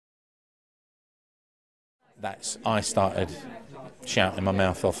I started shouting my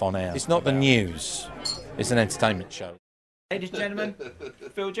mouth off on air. It's not the news, it's an entertainment show. Ladies and gentlemen,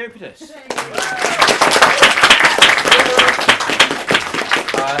 Phil Jupitus.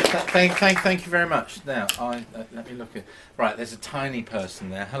 Thank you very much. Now, let me look at... Right, there's a tiny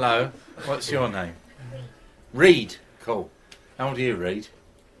person there. Hello, what's your name? Reed. Cool. How old are you, Reed?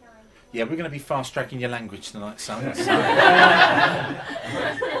 9. Yeah, we're going to be fast-tracking your language tonight, son. So.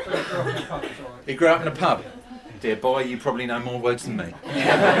 He grew up in a pub. Dear boy, you probably know more words than me.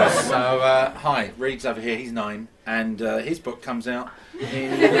 So, hi, Reed's over here, he's 9, and his book comes out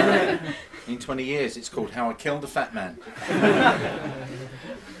in 20 years. It's called How I Killed a Fat Man.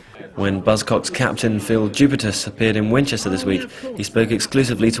 When Buzzcocks captain Phil Jupitus appeared in Winchester this week, he spoke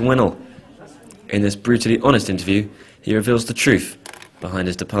exclusively to WINOL. In this brutally honest interview, he reveals the truth behind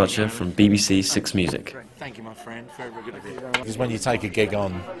his departure from BBC Six Music. Thank you, my friend. Very, very good of you. Because when you take a gig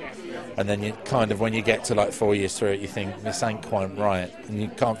on, and then you kind of, when you get to like 4 years through it, you think, this ain't quite right, and you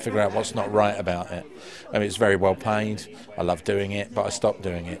can't figure out what's not right about it. I mean, it's very well paid, I love doing it, but I stopped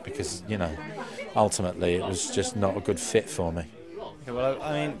doing it because, you know, ultimately it was just not a good fit for me. Okay, well,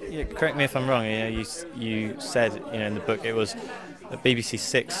 I mean, correct me if I'm wrong, you said, in the book it was BBC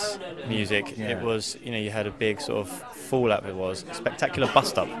Six Music, Yeah. It was, you had a big sort of fallout, it was a spectacular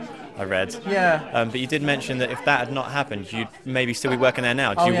bust-up, I read. Yeah. But you did mention that if that had not happened, you'd maybe still be working there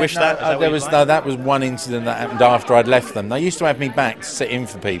now. Do you yeah, wish no, that? Is that what you'd like? No, that was one incident that happened after I'd left them. They used to have me back to sit in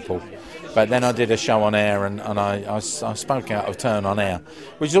for people, but then I did a show on air and I spoke out of turn on air,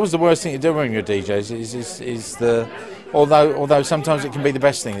 which is always the worst thing to do when you're DJs. Is the although sometimes it can be the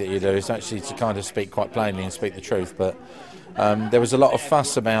best thing that you do is actually to kind of speak quite plainly and speak the truth. But there was a lot of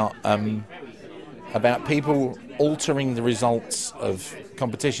fuss about people altering the results of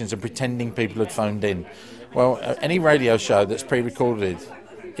competitions and pretending people had phoned in. Well, any radio show that's pre-recorded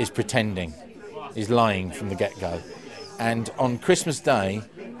is pretending, is lying from the get-go. And on Christmas Day,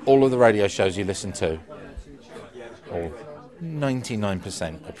 all of the radio shows you listen to, or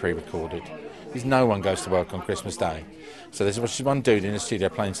 99% are pre-recorded, because no one goes to work on Christmas Day. So there's just one dude in the studio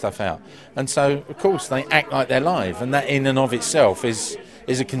playing stuff out. And so, of course, they act like they're live, and that in and of itself is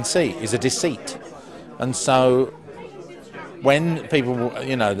a conceit, is a deceit. And so when people,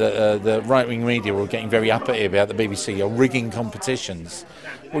 the right-wing media were getting very uppity about the BBC or rigging competitions,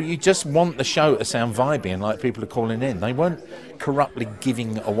 well, you just want the show to sound vibey and like people are calling in. They weren't corruptly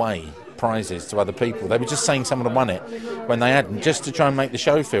giving away prizes to other people. They were just saying someone had won it when they hadn't, just to try and make the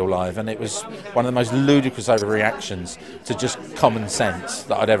show feel live. And it was one of the most ludicrous overreactions to just common sense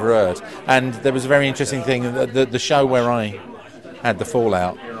that I'd ever heard. And there was a very interesting thing. The show where I had the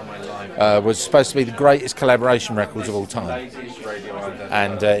fallout was supposed to be the greatest collaboration records of all time,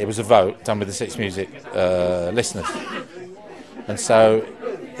 and it was a vote done with the Six Music listeners, and so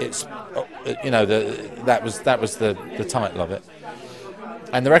it's that was the title of it.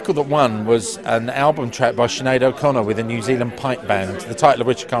 And the record that won was an album track by Sinead O'Connor with a New Zealand pipe band, the title of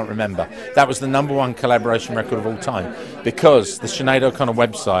which I can't remember. That was the #1 collaboration record of all time, because the Sinead O'Connor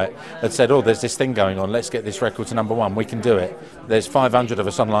website had said, oh, there's this thing going on, let's get this record to #1, we can do it. There's 500 of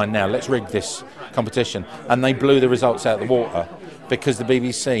us online now, let's rig this competition. And they blew the results out of the water, because the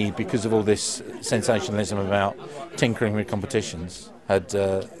BBC, because of all this sensationalism about tinkering with competitions, they'd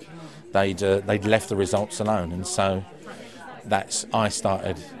left the results alone. And so I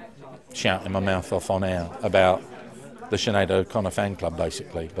started shouting my mouth off on air about the Sinead O'Connor fan club,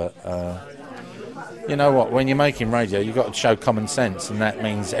 basically. But you know what? When you're making radio, you've got to show common sense, and that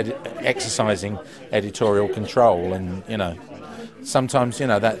means exercising editorial control. And sometimes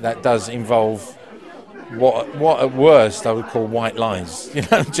that does involve what at worst I would call white lies.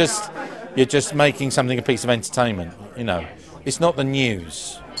 You're just making something a piece of entertainment. It's not the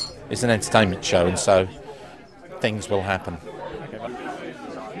news; it's an entertainment show, and so things will happen.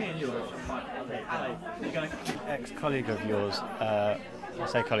 Ex-colleague of yours, I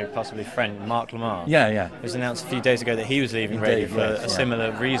say colleague, possibly friend, Mark Lamar. Yeah. It was announced a few days ago that he was leaving radio for a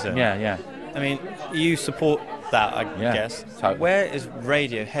similar reason. Yeah. I mean, you support that, I guess. Totally. Where is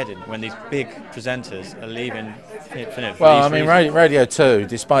radio headed when these big presenters are leaving? Well, I mean, Radio 2,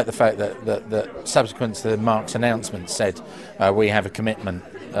 despite the fact that subsequent to Mark's announcement said we have a commitment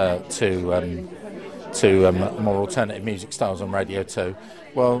to more alternative music styles on Radio 2.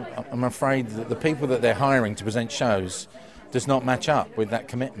 Well, I'm afraid that the people that they're hiring to present shows does not match up with that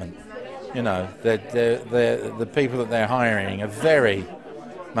commitment. The people that they're hiring are very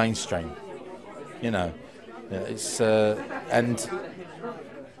mainstream. It's and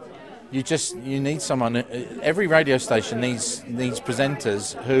you need someone. Every radio station needs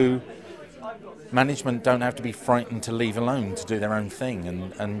presenters who management don't have to be frightened to leave alone to do their own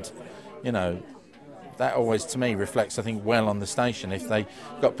thing, and that always, to me, reflects, I think, well on the station. If they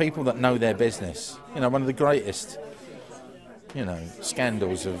got people that know their business, you know, one of the greatest, you know,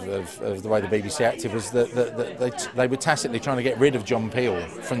 scandals of the way the BBC acted was that they were tacitly trying to get rid of John Peel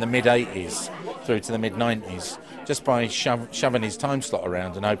from the mid-80s through to the mid-90s just by shoving his time slot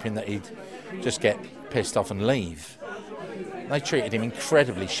around and hoping that he'd just get pissed off and leave. They treated him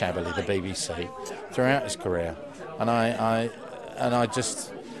incredibly shabbily, the BBC, throughout his career, and I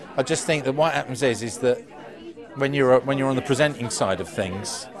just think that what happens is that when you're on the presenting side of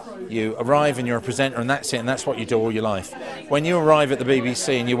things, you arrive and you're a presenter and that's it, and that's what you do all your life. When you arrive at the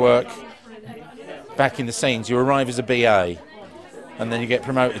BBC and you work back in the scenes, you arrive as a BA, and then you get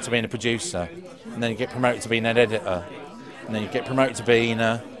promoted to being a producer, and then you get promoted to being an editor, and then you get promoted to being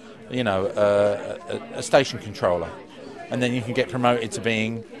a station controller, and then you can get promoted to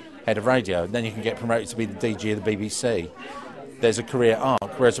being head of radio, and then you can get promoted to be the DG of the BBC. There's a career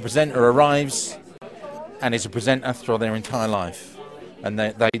arc, whereas a presenter arrives and is a presenter through their entire life, and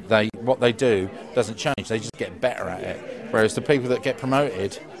they what they do doesn't change, they just get better at it. Whereas the people that get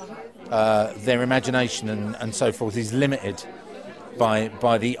promoted, their imagination and so forth is limited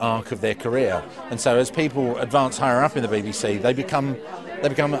by the arc of their career, and so as people advance higher up in the BBC, they become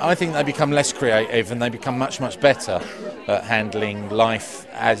I think they become less creative, and they become much better at handling life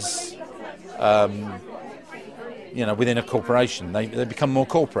as you know, within a corporation. They become more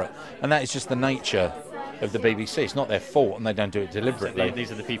corporate, and that is just the nature of the BBC. It's not their fault, and they don't do it deliberately. So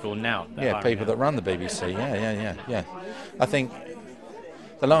these are the people now. Yeah, people that run the BBC. Yeah. I think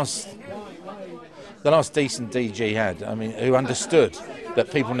the last decent DG had, I mean, who understood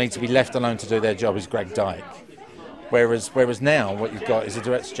that people need to be left alone to do their job, is Greg Dyke. Whereas now what you've got is a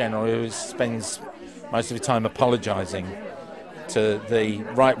Director General who spends most of the time apologising to the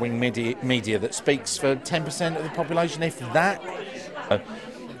right-wing media that speaks for 10% of the population, if that.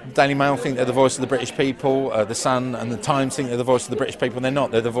 Daily Mail think they're the voice of the British people, The Sun and The Times think they're the voice of the British people, and they're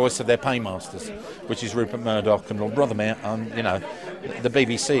not. They're the voice of their paymasters, which is Rupert Murdoch and Lord Rothermere. You know, the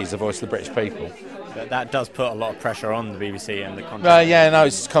BBC is the voice of the British people. That does put a lot of pressure on the BBC and the content. Yeah, no,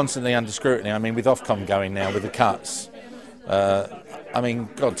 it's constantly under scrutiny. I mean, with Ofcom going now, with the cuts, I mean,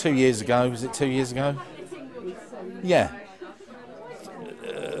 God, 2 years ago, was it 2 years ago? Yeah.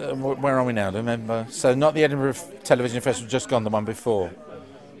 Where are we now? Do you remember? So not the Edinburgh Television Festival, just gone, the one before.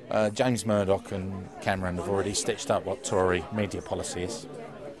 James Murdoch and Cameron have already stitched up what Tory media policy is.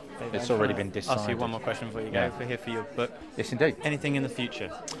 It's already been decided. I'll ask you one more question before you go. We're here for your book. Yes, indeed. Anything in the future?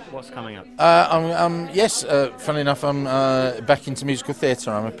 What's coming up? Yes, funnily enough, I'm back into musical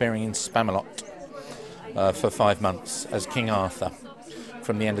theatre. I'm appearing in Spamalot for 5 months as King Arthur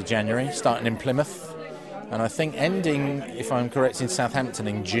from the end of January, starting in Plymouth, and I think ending, if I'm correct, in Southampton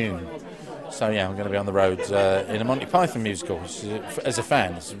in June. So yeah, I'm going to be on the road in a Monty Python musical, which is, as a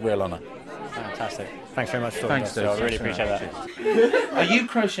fan, it's a real honour. Fantastic. Thanks very much for talking Thanks, to us. I really appreciate that. Are you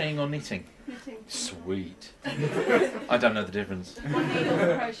crocheting or knitting? Knitting. Sweet. I don't know the difference. One needle for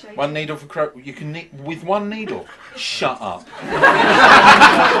crochet. One needle for crochet. You can knit with one needle? Shut up.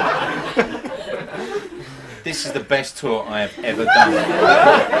 This is the best tour I have ever done.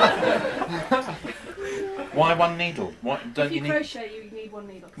 Why one needle? What don't you need? Crochet, you need one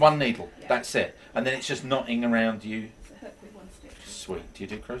needle. One needle. That's it. And then it's just knotting around you. It's a hook with one stick. Sweet. Do you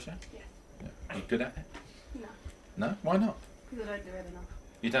do crochet? Yeah. Are you good at it? No, No? Why not? because I don't do it enough.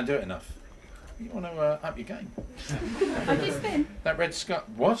 You don't do it enough. You want to up your game. I did spin. That red scarf.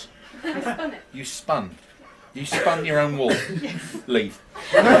 What? I spun it. You spun. You spun your own wool. Yes. Leave.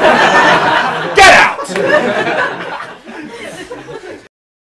 Get out!